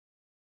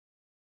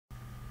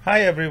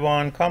Hi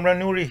everyone, Kamran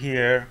Nouri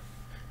here.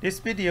 This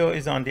video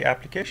is on the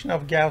application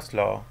of Gauss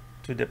Law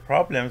to the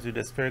problems with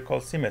the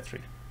spherical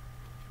symmetry.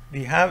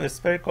 We have a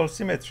spherical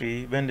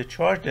symmetry when the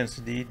charge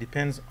density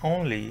depends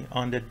only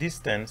on the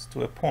distance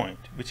to a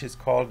point, which is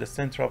called the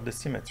center of the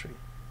symmetry,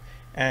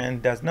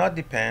 and does not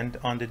depend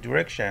on the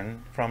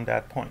direction from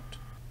that point.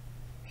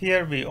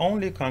 Here we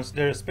only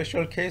consider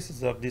special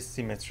cases of this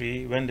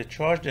symmetry when the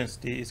charge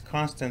density is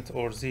constant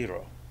or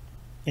zero.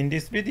 In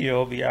this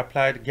video, we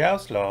applied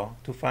Gauss law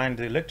to find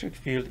the electric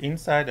field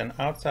inside and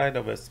outside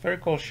of a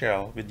spherical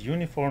shell with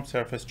uniform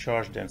surface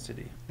charge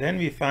density. Then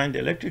we find the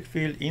electric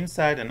field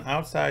inside and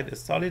outside a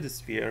solid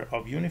sphere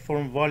of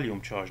uniform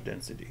volume charge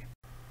density.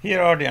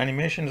 Here are the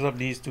animations of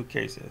these two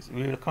cases.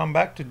 We will come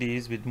back to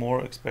these with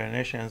more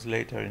explanations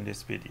later in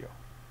this video.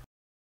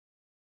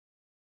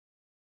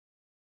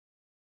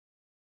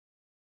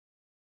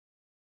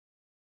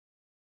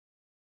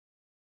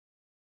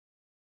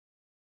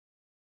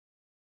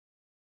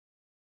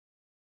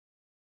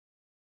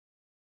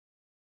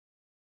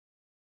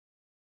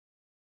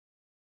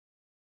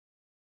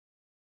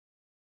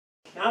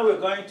 Now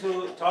we're going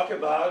to talk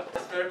about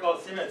spherical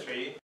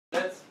symmetry.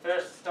 Let's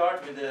first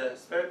start with the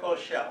spherical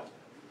shell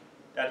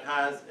that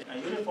has a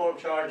uniform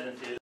charge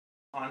density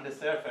on the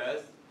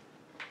surface.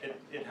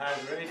 It has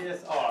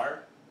radius r.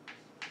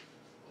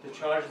 The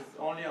charge is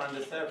only on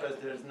the surface.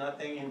 There's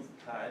nothing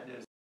inside.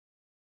 There's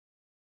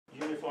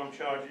uniform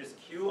charge is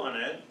q on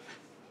it.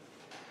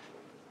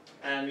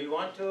 And we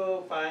want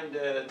to find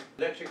the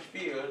electric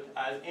field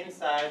as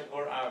inside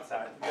or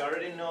outside. We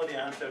already know the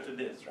answer to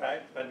this,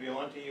 right? But we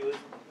want to use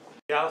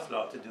Gauss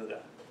law to do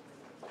that.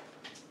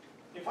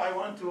 If I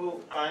want to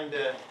find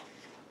the,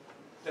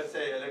 let's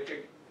say,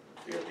 electric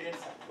field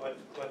inside,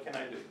 what can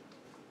I do?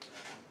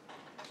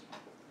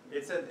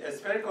 It's a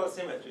spherical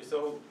symmetry.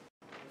 So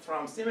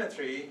from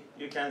symmetry,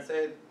 you can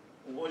say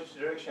which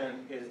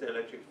direction is the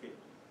electric field.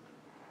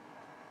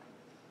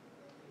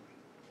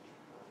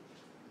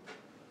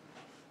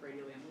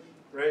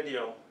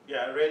 Radial,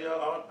 yeah,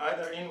 radial,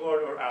 either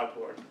inward or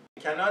outward.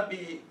 It cannot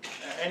be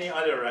any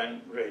other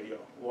radial.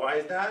 Why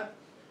is that?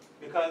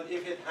 Because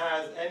if it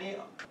has any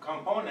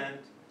component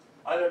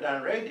other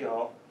than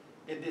radial,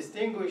 it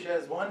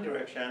distinguishes one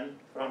direction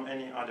from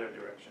any other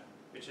direction,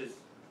 which is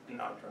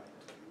not right.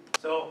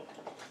 So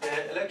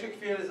the electric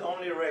field is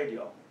only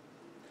radial.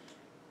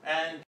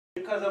 And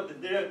because of the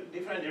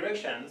different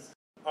directions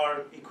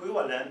are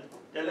equivalent,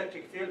 the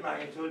electric field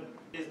magnitude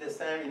is the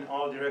same in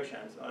all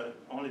directions. It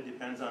only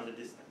depends on the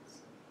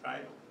distance,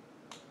 right?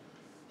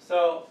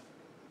 So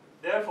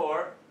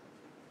therefore,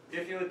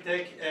 if you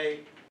take a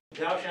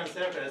Gaussian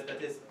surface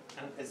that is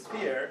a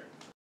sphere,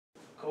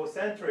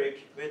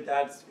 concentric with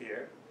that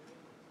sphere,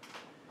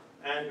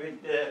 and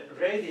with the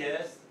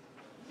radius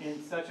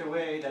in such a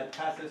way that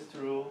passes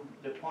through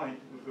the point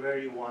where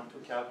you want to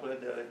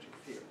calculate the electric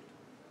field.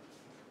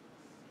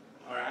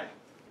 All right?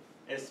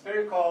 A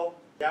spherical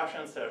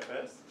Gaussian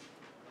surface,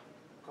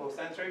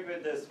 concentric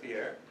with the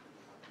sphere,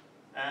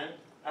 and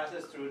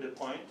passes through the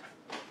point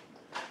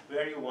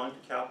where you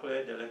want to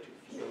calculate the electric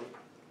field.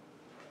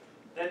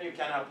 Then you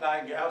can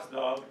apply Gauss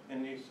law,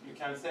 and you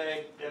can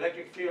say the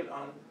electric field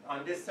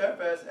on this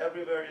surface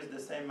everywhere is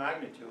the same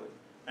magnitude,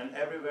 and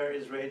everywhere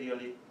is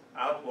radially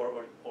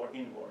outward or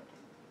inward,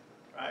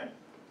 right?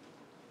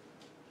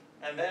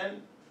 And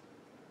then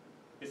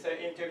we say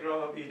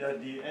integral of E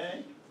dot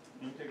dA,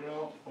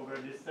 integral over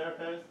this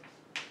surface,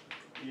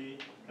 E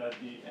dot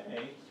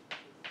dA.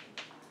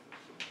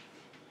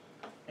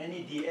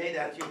 Any dA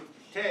that you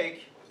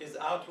take is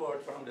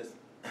outward from this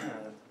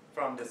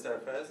from the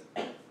surface.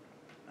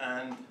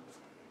 And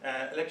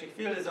electric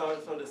field is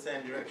also the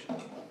same direction,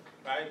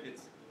 right?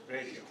 It's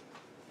radial.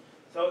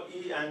 So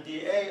E and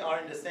dA are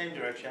in the same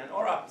direction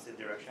or opposite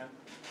direction.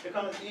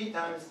 Becomes E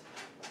times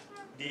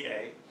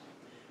dA.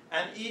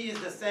 And E is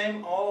the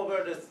same all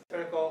over the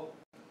spherical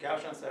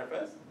Gaussian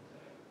surface.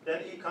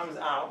 Then E comes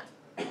out.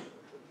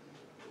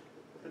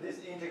 So this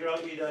integral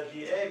E dot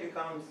dA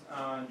becomes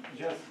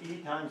just E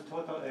times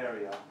total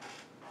area.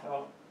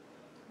 So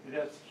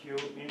that's Q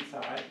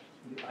inside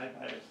divided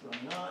by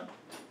epsilon naught.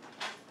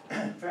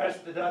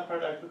 First, the dot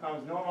product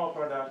becomes normal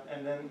product,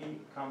 and then E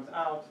comes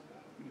out,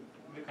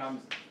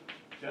 becomes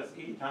just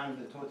E times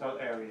the total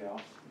area,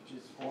 which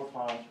is 4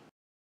 pi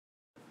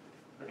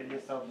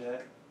radius of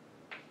the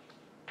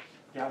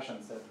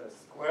Gaussian surface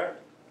squared,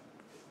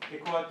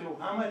 equal to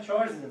how much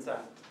charge is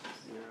inside?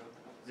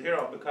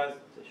 Zero, because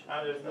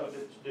now there's no,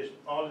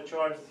 all the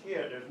charge is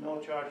here, there's no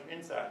charge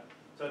inside,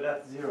 so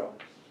that's 0.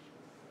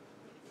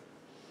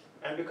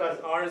 And because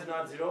r is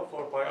not 0,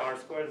 4 pi r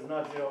squared is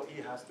not 0,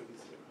 E has to be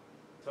 0.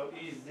 So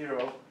E is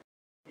 0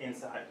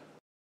 inside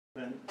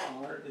when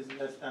r is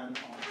less than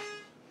r.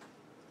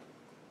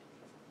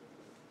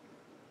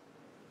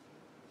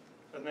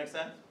 Does that make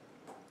sense?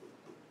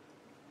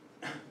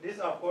 This,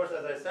 of course,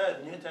 as I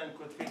said, Newton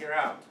could figure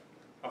out.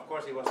 Of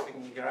course, he was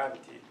thinking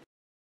gravity.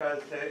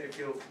 Because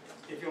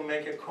if you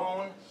make a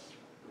cone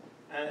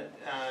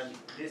and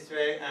this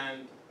way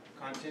and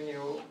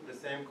continue the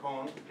same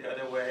cone the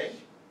other way,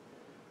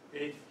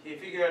 he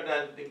figured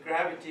that the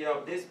gravity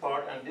of this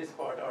part and this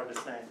part are the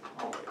same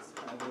always.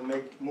 And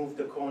we move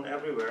the cone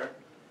everywhere,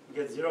 you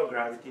get zero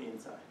gravity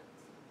inside.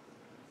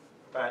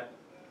 But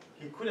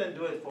he couldn't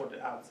do it for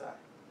the outside.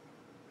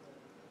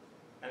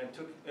 And it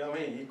took, I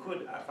mean, he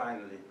could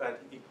finally,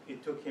 but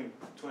it took him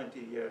 20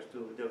 years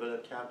to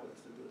develop calculus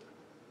to do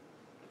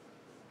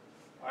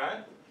that. All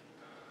right?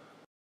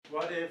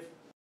 What if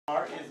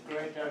r is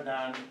greater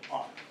than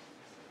r?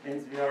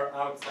 Means we are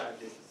outside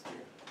this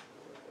sphere.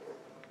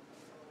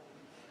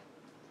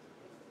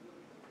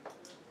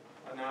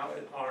 And now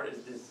r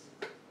is this.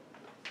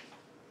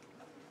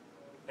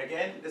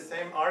 Again, the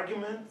same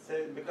argument,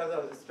 because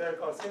of the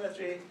spherical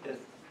symmetry, the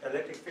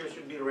electric field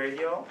should be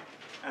radial,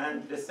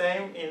 and the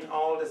same in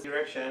all the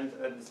directions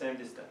at the same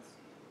distance.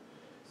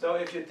 So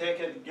if you take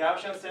a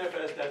Gaussian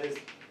surface that is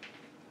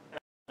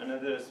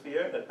another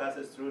sphere that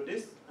passes through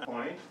this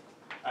point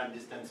at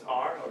distance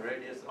r or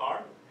radius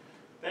r,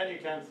 then you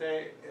can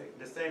say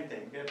the same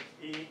thing. Get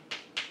E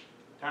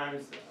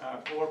times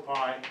 4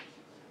 pi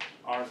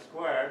r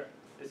squared.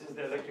 This is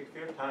the electric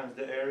field times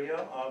the area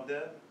of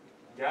the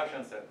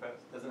Gaussian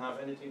surface. Doesn't have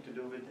anything to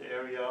do with the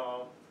area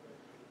of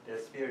the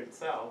sphere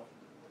itself.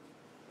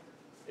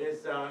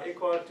 Is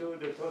equal to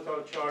the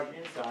total charge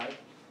inside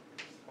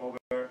over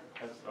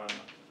epsilon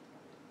naught.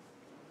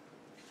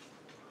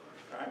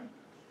 Right?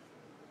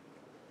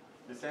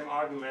 The same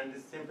argument,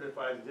 this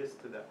simplifies this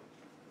to that.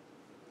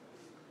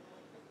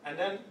 And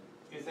then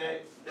you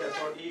say,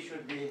 therefore, E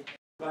should be,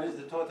 what is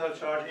the total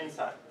charge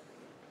inside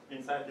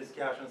this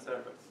Gaussian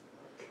surface?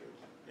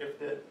 If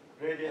the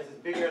radius is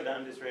bigger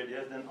than this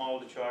radius, then all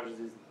the charges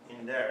is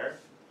in there.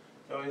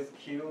 So it's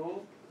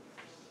Q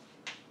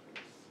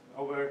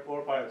over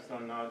 4 pi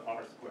epsilon naught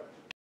r squared.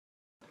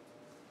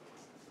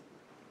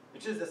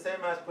 Which is the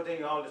same as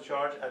putting all the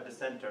charge at the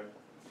center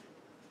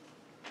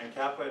and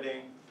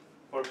calculating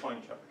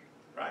 4-point charge,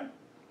 right?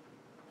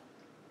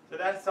 So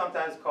that's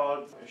sometimes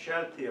called a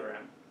shell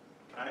theorem,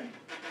 right?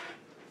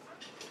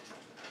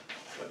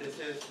 So this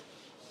is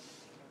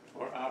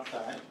for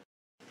outside,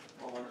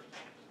 or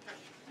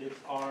if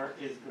r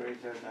is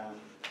greater than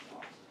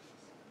r.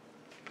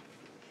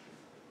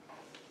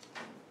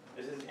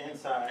 This is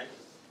inside,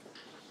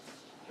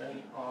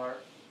 then r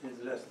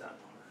is less than r.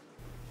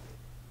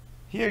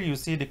 Here you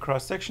see the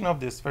cross-section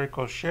of the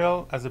spherical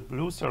shell as a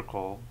blue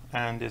circle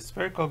and the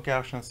spherical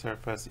Gaussian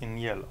surface in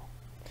yellow.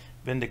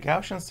 When the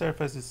Gaussian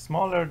surface is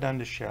smaller than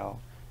the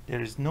shell,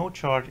 there is no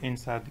charge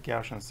inside the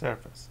Gaussian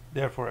surface.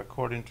 Therefore,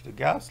 according to the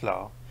Gauss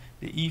law,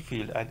 the E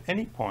field at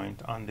any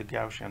point on the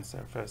Gaussian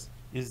surface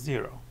is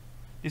 0.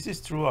 This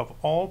is true of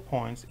all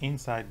points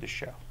inside the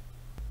shell.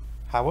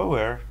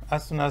 However,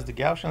 as soon as the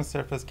Gaussian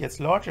surface gets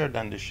larger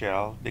than the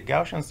shell, the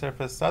Gaussian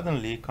surface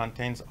suddenly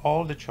contains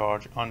all the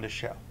charge on the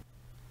shell.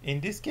 In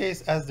this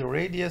case, as the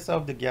radius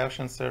of the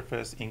Gaussian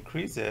surface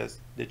increases,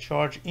 the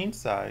charge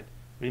inside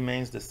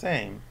remains the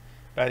same,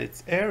 but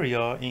its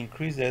area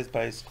increases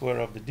by the square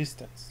of the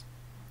distance.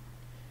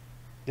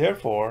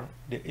 Therefore,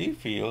 the E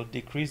field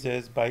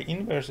decreases by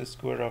inverse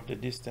square of the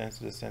distance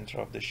to the center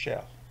of the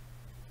shell.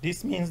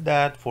 This means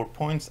that for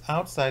points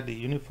outside the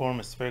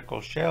uniform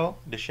spherical shell,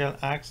 the shell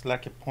acts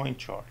like a point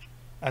charge,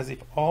 as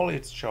if all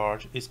its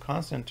charge is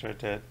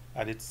concentrated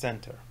at its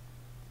center.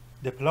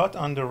 The plot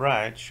on the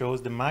right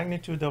shows the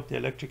magnitude of the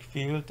electric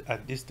field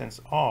at distance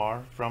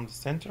r from the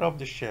center of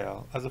the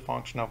shell as a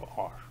function of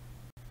r.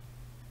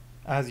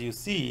 As you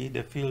see,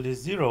 the field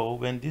is 0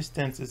 when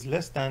distance is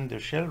less than the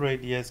shell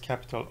radius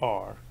capital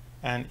R,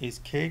 and is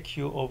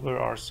kq over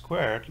r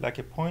squared like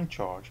a point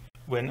charge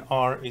when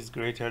r is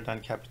greater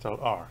than capital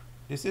R.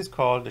 This is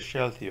called the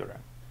shell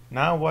theorem.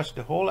 Now watch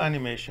the whole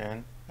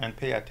animation and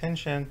pay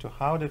attention to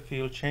how the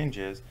field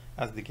changes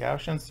as the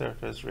Gaussian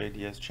surface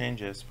radius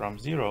changes from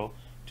 0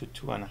 to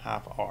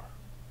 2.5 r.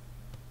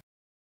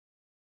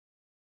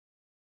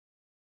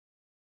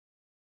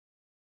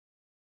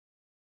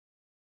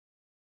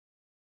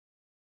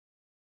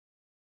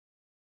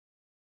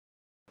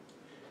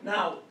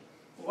 Now,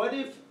 what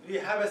if we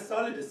have a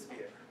solid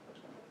sphere?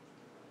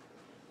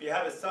 We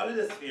have a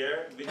solid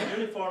sphere with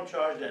uniform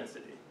charge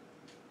density.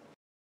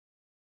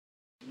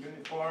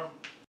 Uniform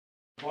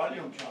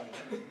volume charge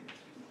density.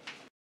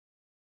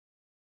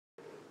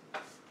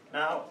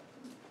 Now,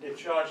 the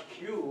charge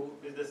Q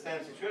is the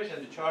same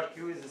situation. The charge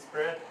Q is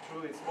spread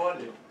through its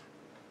volume.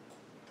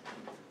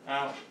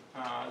 Now,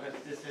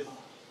 this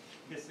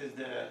is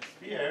the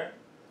sphere.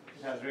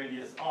 It has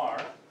radius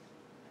r,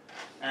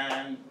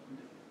 and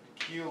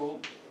Q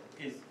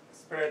is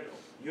spread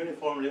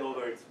uniformly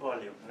over its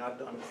volume,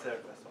 not on the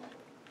surface only.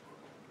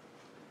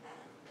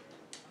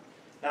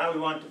 Now we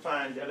want to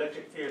find the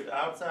electric field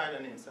outside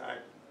and inside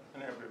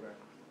and everywhere.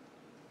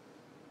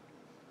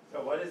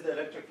 So what is the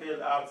electric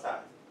field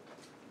outside?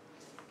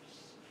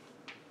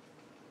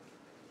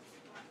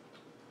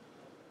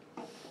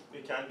 We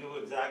can do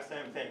exact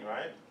same thing,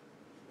 right?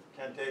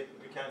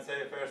 We can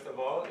say, first of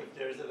all, if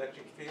there is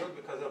electric field,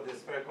 because of the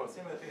spherical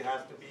symmetry, it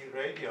has to be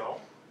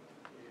radial.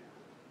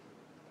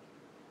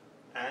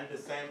 And the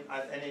same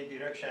at any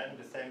direction,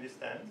 the same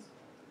distance.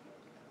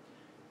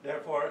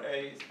 Therefore,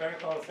 a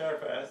spherical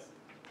surface,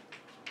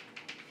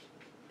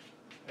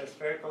 a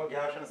spherical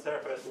Gaussian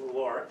surface will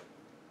work.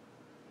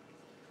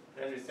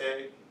 Then we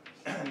say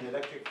the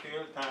electric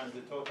field times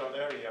the total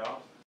area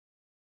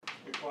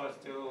equals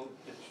to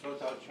the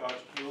total charge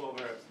Q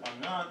over epsilon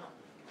naught.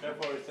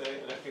 Therefore, we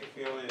say electric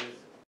field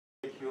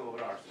is Q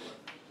over R squared.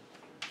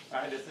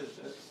 Right? This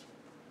is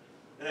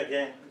then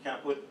again, we can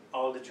put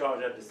all the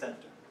charge at the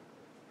center.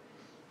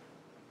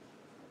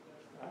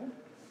 Right?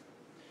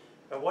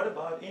 But what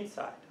about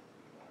inside?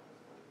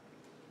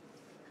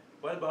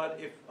 What about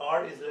if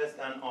R is less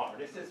than R?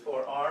 This is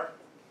for R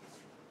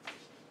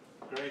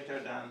greater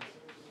than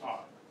R.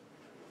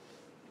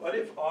 What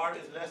if R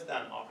is less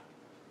than R?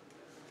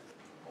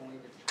 Only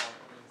the charge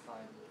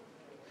inside.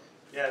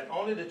 Yeah,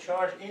 only the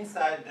charge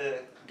inside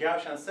the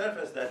Gaussian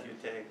surface that you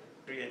take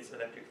creates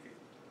electric field,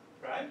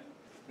 right?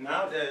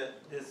 Now the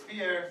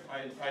sphere,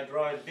 I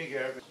draw it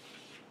bigger.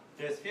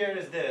 The sphere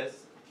is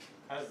this,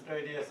 has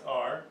radius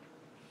R,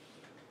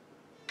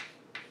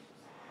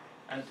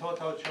 and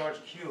total charge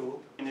Q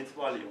in its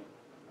volume.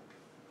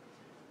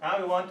 Now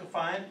we want to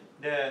find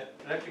the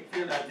electric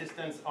field at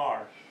distance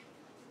R.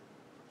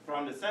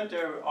 From the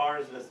center, R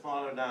is less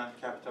smaller than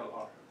capital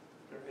R,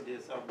 the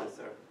radius of the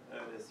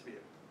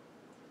sphere.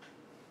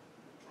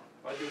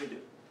 What do we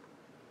do?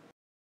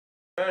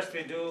 First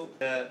we do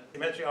the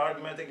symmetry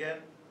argument again.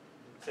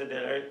 So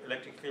the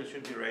electric field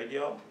should be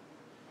radial,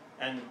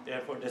 and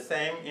therefore the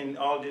same in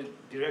all the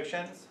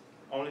directions,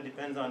 only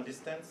depends on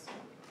distance,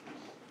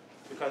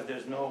 because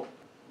there's no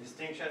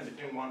distinction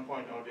between one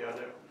point or the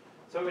other.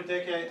 So we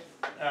take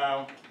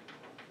a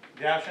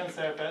Gaussian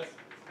surface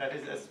that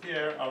is a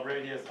sphere of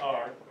radius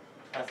r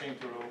passing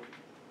through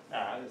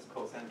this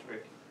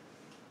concentric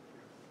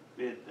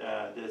with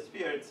the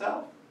sphere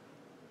itself.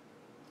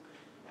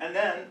 And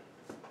then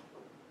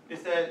we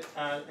said,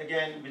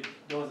 again, with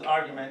those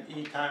arguments,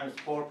 E times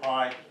 4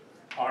 pi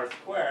r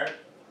squared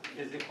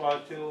is equal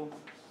to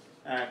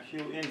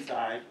Q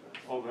inside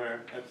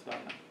over epsilon.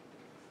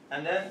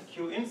 And then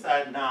Q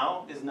inside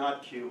now is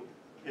not Q,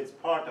 it's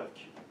part of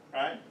Q,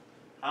 right?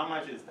 How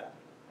much is that?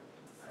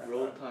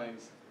 Rho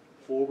times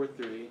 4 over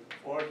 3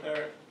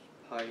 4/3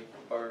 pi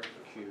r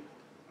cubed.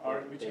 r,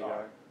 which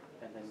r?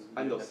 And then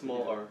I know,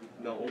 small r.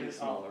 No, only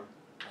small r.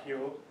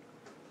 Q.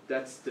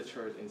 That's the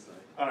charge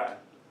inside. All right,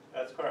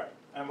 that's correct.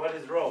 And what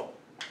is rho?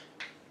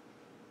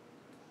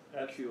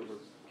 That's Q over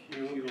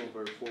Q.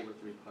 over 4 over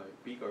 3 pi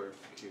big r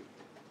cubed.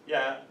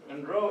 Yeah,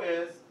 and rho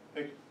is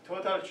the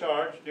total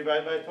charge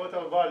divided by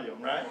total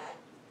volume, right?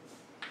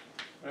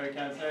 Or you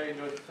can say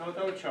the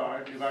total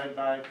charge divided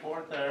by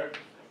 4/3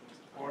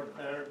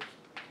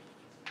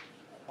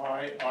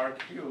 pi r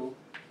cubed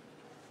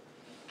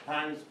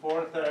times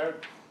 4/3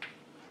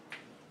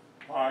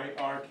 pi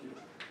r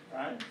cubed,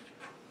 right?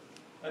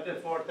 But the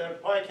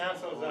 4/3 pi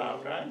cancels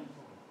out, right?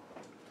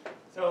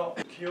 So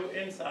Q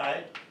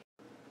inside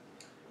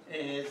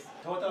is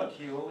total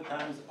Q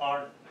times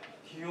R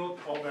cubed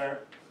over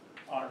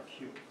R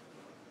cubed.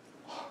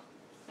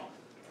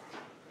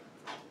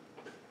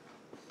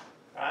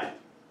 Right?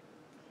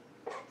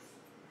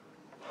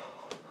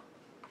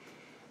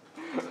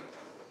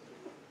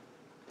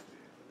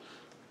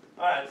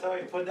 Alright, so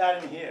we put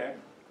that in here.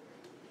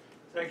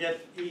 So we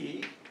get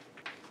E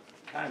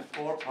times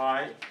 4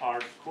 pi R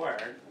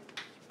squared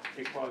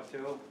equal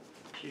to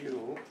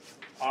Q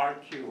R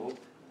cubed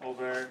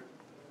over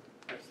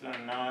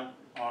epsilon naught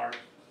R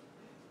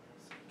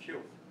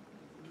cubed.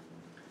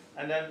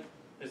 And then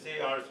you see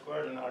R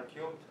squared and R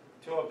cubed,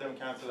 two of them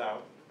cancel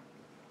out.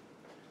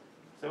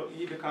 So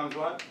E becomes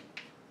what?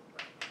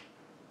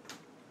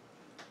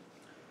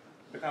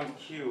 Becomes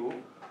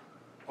Q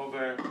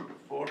over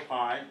 4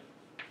 pi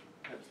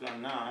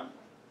epsilon naught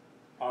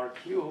R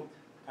cubed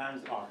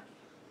times R.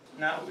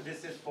 Now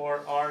this is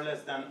for R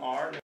less than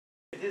R.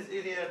 It is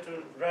easier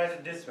to write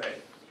it this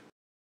way.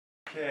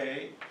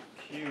 K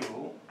Q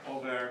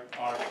over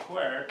R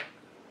squared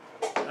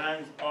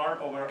times R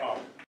over R.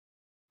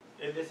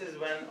 If this is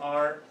when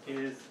R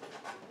is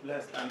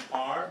less than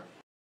R,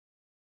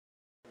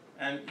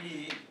 and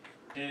E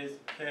is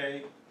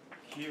K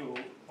Q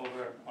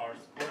over R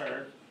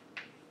squared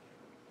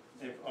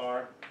if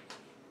R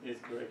is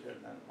greater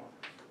than R.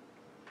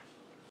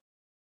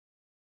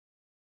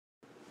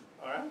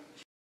 Alright?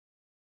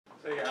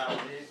 So you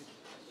have these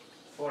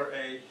for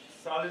a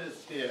solid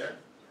sphere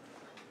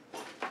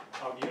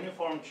of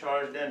uniform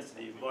charge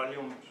density,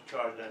 volume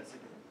charge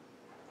density.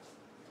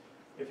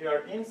 If you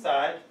are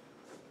inside,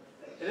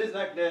 it is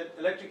like the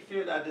electric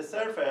field at the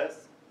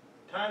surface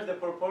times the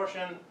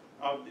proportion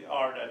of the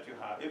R that you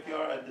have. If you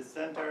are at the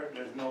center,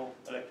 there's no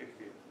electric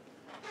field.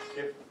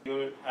 If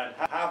you're at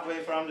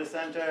halfway from the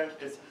center,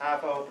 it's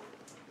half of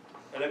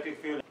electric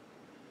field.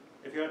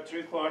 If you're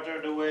 3/4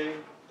 of the way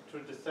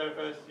through the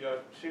surface, you're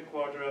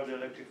 3/4 of the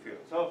electric field.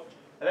 So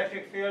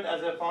electric field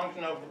as a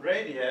function of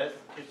radius,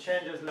 it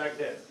changes like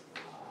this.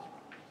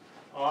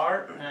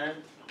 R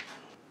and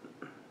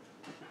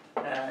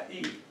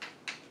E.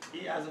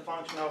 E as a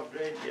function of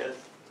radius.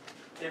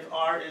 If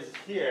R is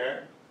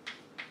here,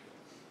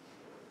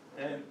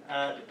 and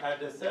at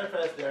the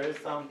surface there is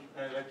some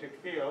electric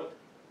field,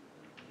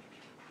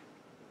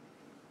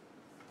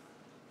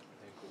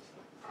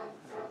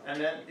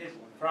 and then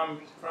from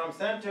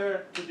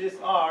center to this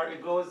R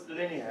it goes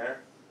linear,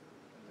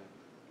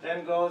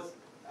 then goes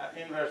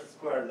inverse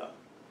square law.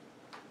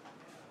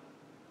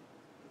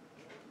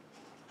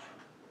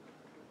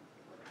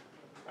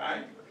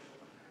 Right?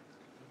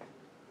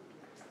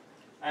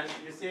 And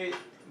you see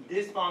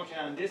this function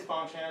and this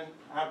function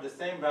have the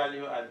same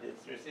value at this.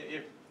 You see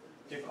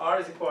if R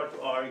is equal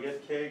to R, you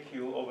get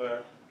KQ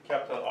over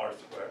capital R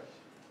squared.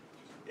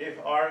 If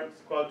R is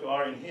equal to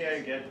R in here,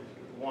 you get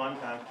 1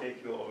 times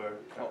KQ over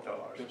capital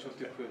R Don't you have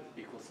to squared. put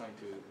equal sign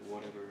to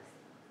whatever?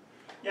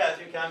 Yes,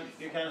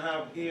 you can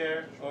have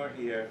here or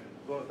here.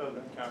 Both of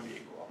them can be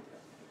equal.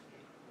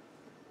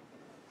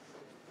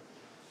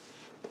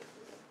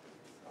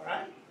 All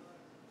right?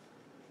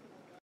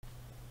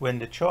 When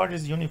the charge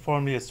is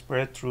uniformly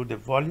spread through the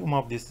volume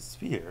of this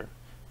sphere,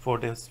 for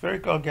the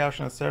spherical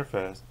Gaussian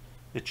surface,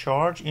 the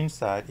charge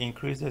inside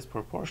increases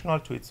proportional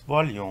to its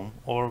volume,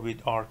 or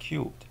with R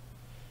cubed.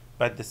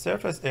 But the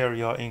surface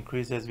area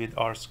increases with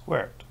R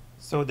squared.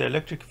 So the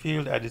electric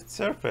field at its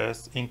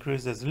surface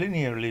increases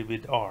linearly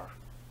with R.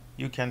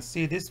 You can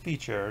see this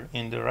feature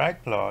in the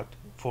right plot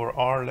for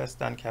R less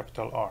than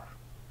capital R.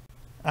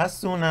 As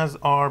soon as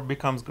R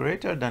becomes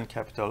greater than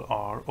capital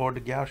R, or the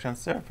Gaussian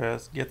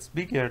surface gets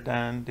bigger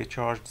than the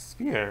charged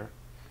sphere,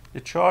 the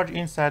charge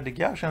inside the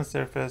Gaussian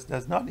surface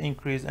does not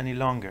increase any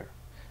longer,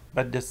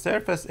 but the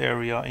surface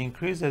area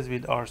increases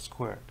with R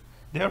squared.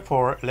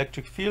 Therefore,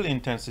 electric field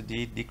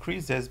intensity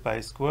decreases by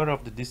a square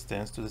of the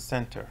distance to the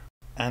center.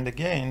 And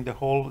again, the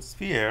whole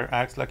sphere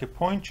acts like a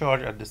point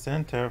charge at the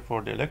center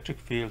for the electric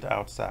field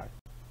outside.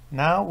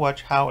 Now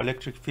watch how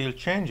electric field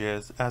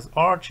changes as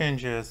R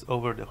changes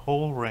over the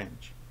whole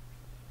range.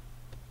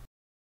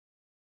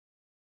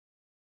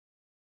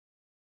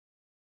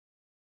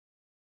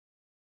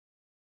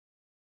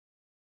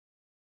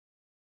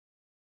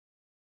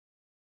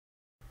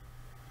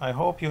 I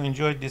hope you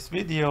enjoyed this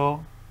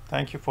video.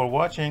 Thank you for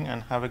watching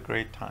and have a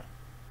great time.